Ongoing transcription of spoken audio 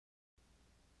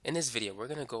In this video, we're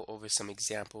going to go over some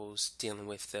examples dealing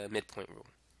with the midpoint rule.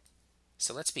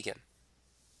 So let's begin.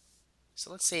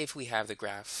 So let's say if we have the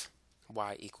graph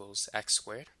y equals x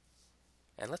squared,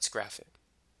 and let's graph it.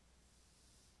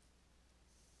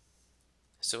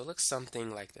 So it looks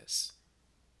something like this.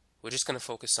 We're just going to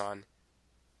focus on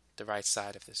the right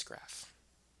side of this graph.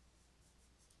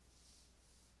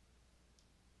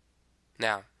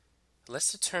 Now,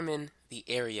 let's determine the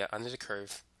area under the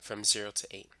curve from 0 to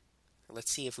 8.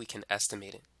 Let's see if we can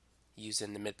estimate it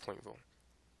using the midpoint rule.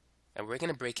 And we're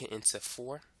going to break it into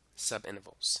 4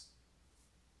 subintervals.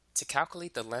 To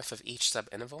calculate the length of each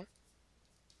subinterval,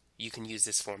 you can use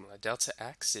this formula. Delta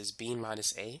x is b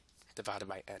minus a divided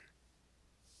by n.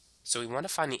 So we want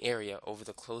to find the area over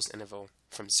the closed interval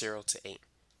from 0 to 8.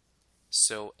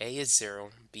 So a is 0,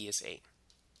 b is 8.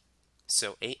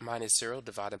 So 8 minus 0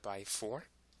 divided by 4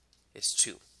 is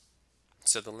 2.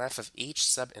 So the length of each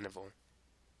subinterval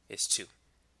is 2.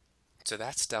 So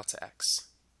that's delta x.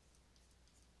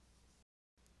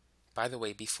 By the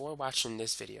way, before watching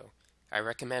this video, I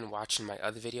recommend watching my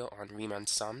other video on Riemann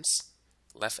sums,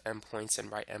 left endpoints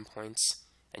and right endpoints,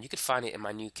 and you could find it in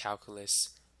my new calculus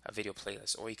video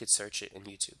playlist, or you could search it in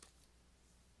YouTube.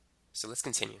 So let's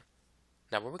continue.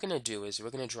 Now what we're going to do is we're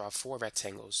going to draw 4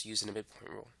 rectangles using the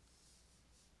midpoint rule.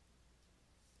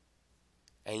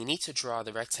 And you need to draw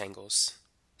the rectangles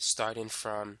starting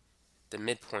from the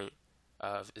midpoint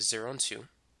of 0 and 2,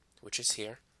 which is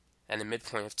here, and the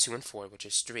midpoint of 2 and 4, which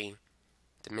is 3,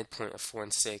 the midpoint of 4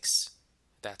 and 6,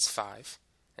 that's 5,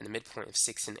 and the midpoint of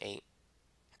 6 and 8,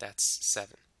 that's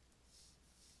 7.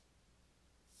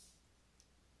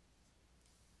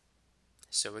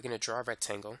 So we're going to draw a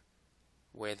rectangle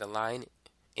where the line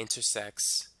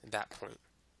intersects that point.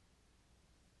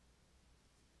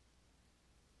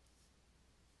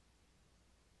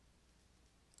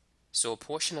 So a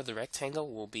portion of the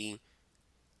rectangle will be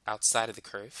outside of the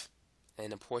curve,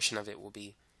 and a portion of it will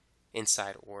be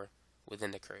inside or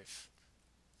within the curve.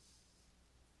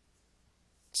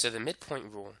 So the midpoint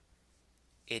rule,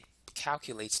 it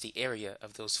calculates the area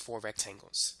of those 4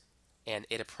 rectangles, and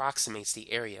it approximates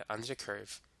the area under the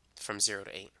curve from 0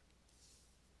 to 8.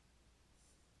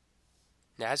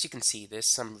 Now as you can see, there's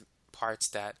some parts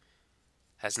that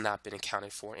has not been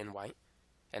accounted for in white,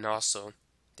 and also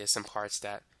there's some parts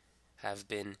that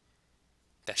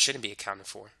shouldn't be accounted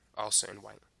for also in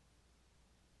white.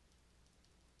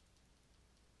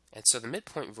 And so the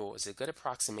midpoint rule is a good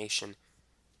approximation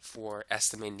for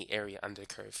estimating the area under the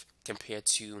curve compared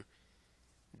to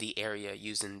the area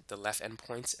using the left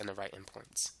endpoints and the right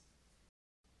endpoints.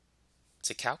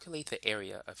 To calculate the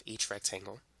area of each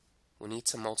rectangle, we need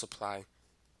to multiply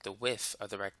the width of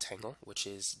the rectangle, which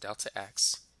is delta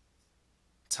x,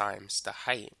 times the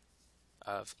height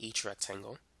of each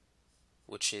rectangle,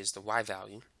 which is the y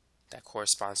value that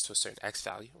corresponds to a certain x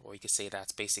value, or you could say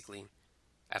that's basically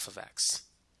f of x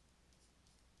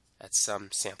at some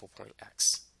sample point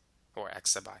x, or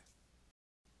x sub I.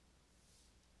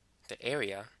 The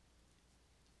area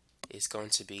is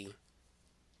going to be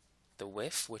the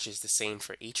width, which is the same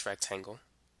for each rectangle,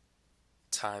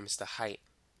 times the height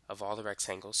of all the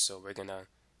rectangles. So we're going to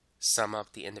sum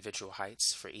up the individual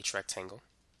heights for each rectangle,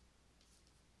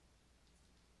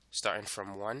 starting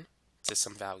from 1 to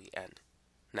some value n.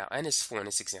 Now n is 4 in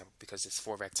this example because it's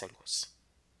 4 rectangles.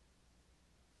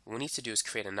 What we need to do is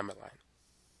create a number line.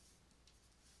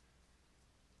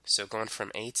 So going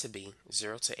from a to b,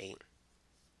 0 to 8,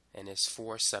 and there's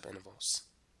 4 subintervals.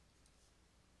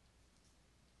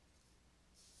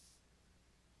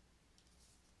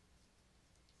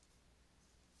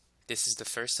 This is the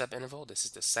first subinterval, this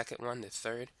is the second one, the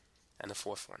third, and the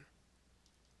fourth one.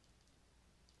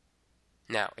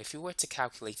 Now, if we were to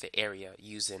calculate the area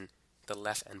using the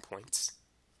left endpoints,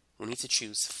 we need to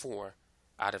choose 4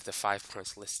 out of the 5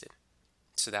 points listed.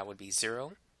 So that would be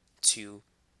 0, 2,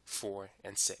 4,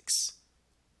 and 6.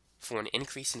 For an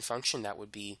increasing function, that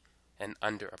would be an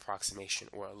under approximation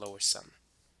or a lower sum.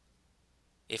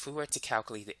 If we were to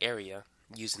calculate the area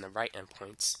using the right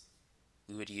endpoints,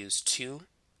 we would use 2,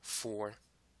 4,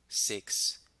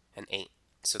 6, and 8.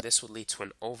 So this would lead to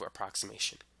an over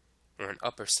approximation, or an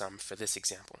upper sum for this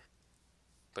example.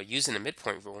 But using the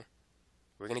midpoint rule,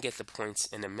 we're going to get the points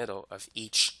in the middle of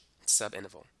each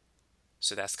subinterval.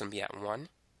 So that's going to be at 1,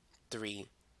 3,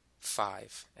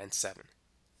 5, and 7.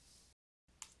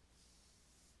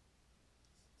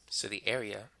 So the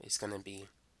area is going to be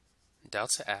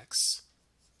delta x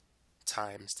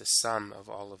times the sum of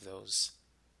all of those,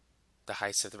 the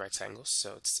heights of the rectangles.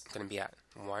 So it's going to be at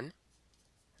 1,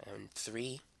 and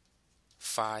 3,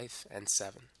 5, and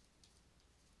 7.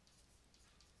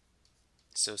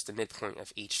 So it's the midpoint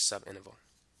of each subinterval.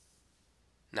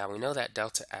 Now we know that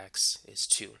delta x is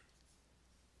 2.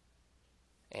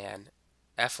 And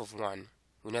f of 1,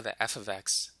 we know that f of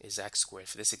x is x squared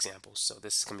for this example. So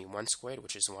this is going to be 1 squared,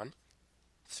 which is 1.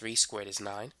 3 squared is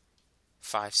 9.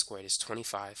 5 squared is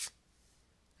 25.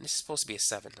 And this is supposed to be a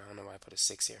 7. I don't know why I put a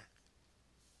 6 here.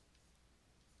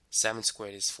 7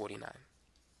 squared is 49.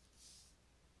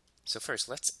 So first,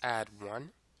 let's add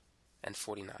 1 and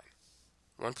 49.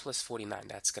 1 plus 49,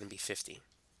 that's going to be 50.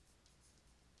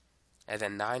 And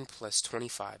then 9 plus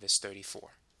 25 is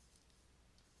 34.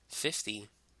 50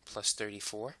 plus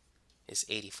 34 is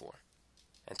 84.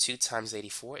 And 2 times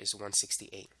 84 is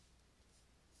 168.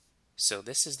 So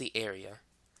this is the area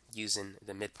using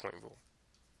the midpoint rule.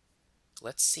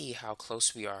 Let's see how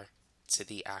close we are to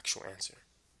the actual answer.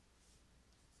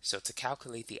 So to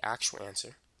calculate the actual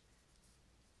answer,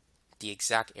 the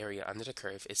exact area under the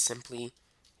curve is simply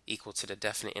equal to the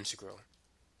definite integral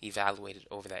evaluated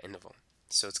over that interval.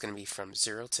 So it's going to be from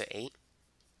 0 to 8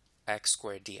 x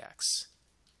squared dx.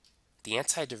 The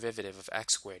antiderivative of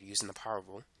x squared using the power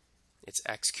rule, it's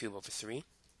x cubed over 3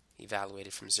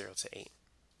 evaluated from 0 to 8.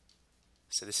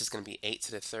 So this is going to be 8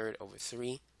 to the third over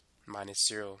 3 minus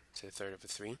 0 to the third over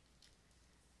 3.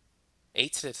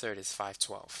 8 to the third is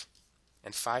 512.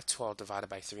 And 512 divided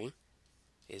by 3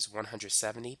 is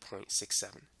 170.67.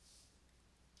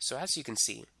 So as you can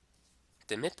see,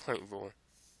 the midpoint rule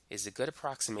is a good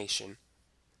approximation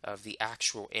of the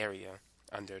actual area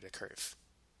under the curve.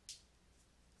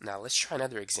 Now let's try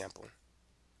another example.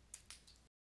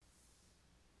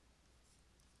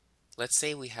 Let's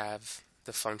say we have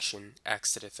the function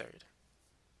x to the third.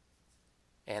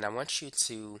 And I want you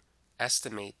to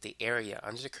estimate the area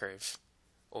under the curve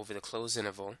over the closed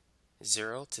interval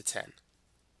 0 to 10.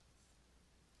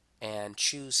 And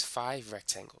choose 5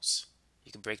 rectangles.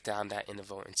 You can break down that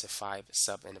interval into 5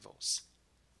 sub-intervals.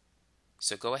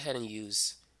 So go ahead and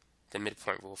use the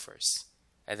midpoint rule first,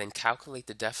 and then calculate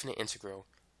the definite integral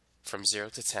from 0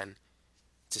 to 10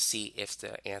 to see if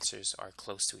the answers are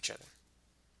close to each other.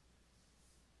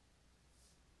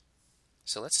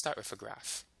 So let's start with a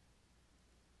graph.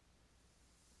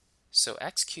 So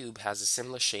x cubed has a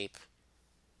similar shape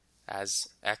as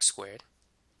x squared.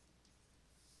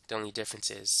 The only difference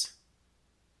is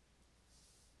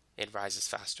it rises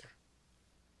faster.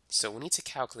 So we need to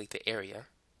calculate the area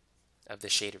of the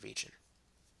shaded region.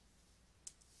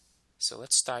 So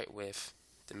let's start with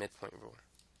the midpoint rule.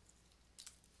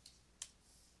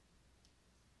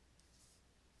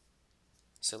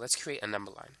 So let's create a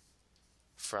number line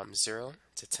from 0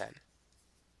 to 10.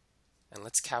 And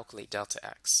let's calculate delta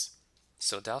x.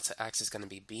 So delta x is going to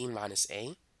be b minus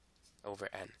a over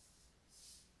n.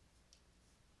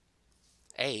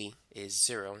 A is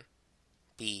 0,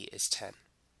 b is 10.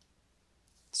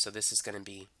 So this is going to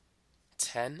be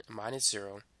 10 minus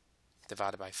 0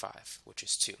 divided by 5, which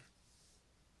is 2.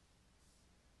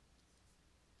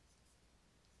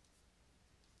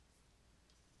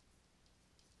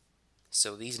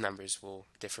 So these numbers will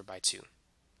differ by 2.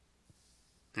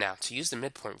 Now, to use the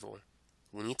midpoint rule,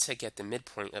 we need to get the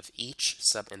midpoint of each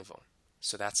subinterval.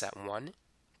 So that's at 1,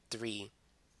 3,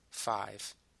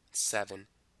 5, 7,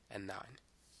 and 9.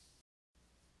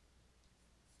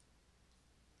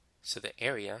 So the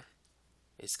area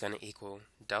is going to equal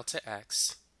delta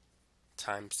x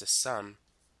times the sum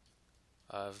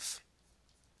of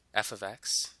f of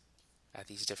x at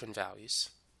these different values,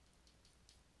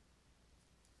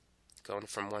 going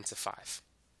from 1 to 5.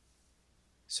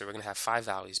 So we're going to have 5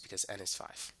 values because n is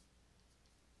 5.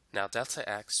 Now delta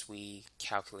x, we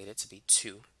calculate it to be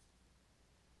 2.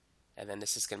 And then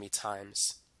this is going to be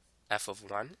times f of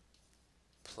 1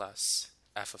 plus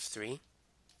f of 3,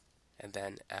 and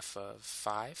then f of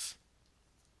 5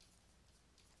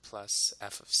 plus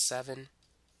f of 7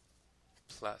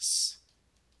 plus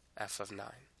f of 9.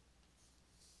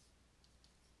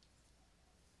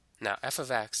 Now f of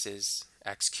x is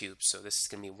x cubed, so this is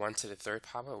going to be 1 to the third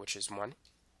power, which is 1.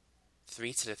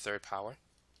 3 to the third power,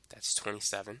 that's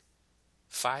 27.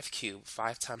 5 cubed,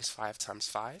 5 times 5 times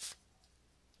 5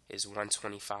 is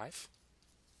 125.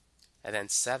 And then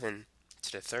 7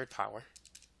 to the third power,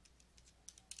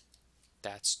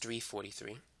 that's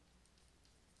 343.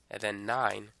 And then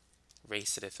 9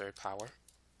 raised to the third power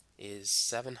is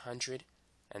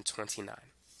 729.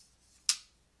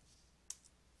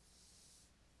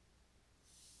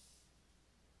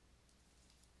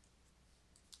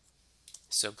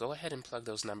 So go ahead and plug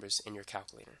those numbers in your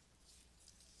calculator.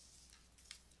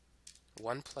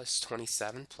 1 plus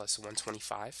 27 plus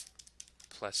 125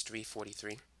 plus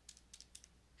 343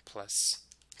 plus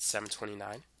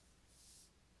 729.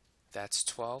 That's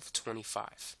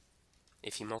 1225.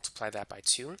 If you multiply that by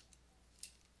 2,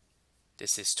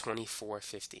 This is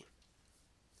 2450.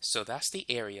 So that's the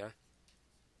area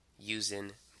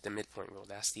using the midpoint rule.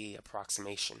 That's the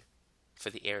approximation for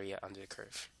the area under the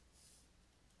curve.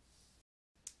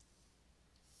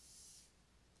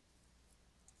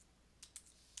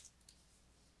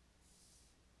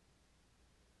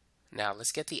 Now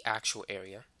let's get the actual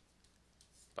area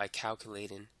by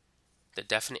calculating the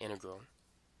definite integral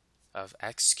of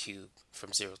x cubed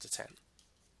from 0 to 10.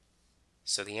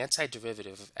 So the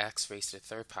antiderivative of x raised to the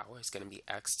third power is going to be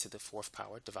x to the fourth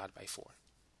power divided by 4.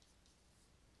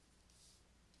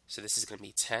 So this is going to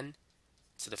be 10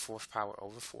 to the fourth power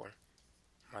over 4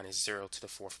 minus 0 to the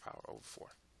fourth power over 4.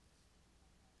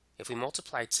 If we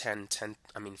multiply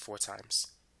 4 times,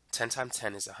 10 times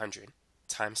 10 is 100,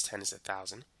 times 10 is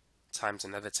 1,000, times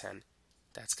another 10,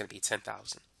 that's going to be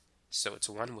 10,000. So it's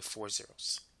 1 with 4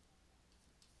 zeros.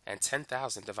 And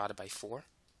 10,000 divided by 4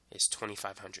 is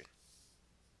 2,500.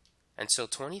 And so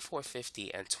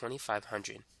 2450 and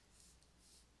 2,500,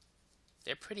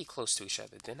 they're pretty close to each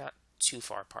other. They're not too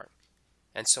far apart.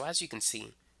 And so as you can see,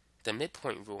 the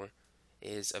midpoint rule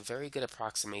is a very good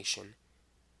approximation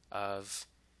of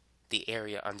the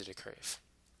area under the curve.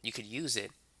 You could use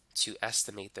it to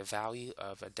estimate the value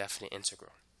of a definite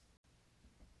integral.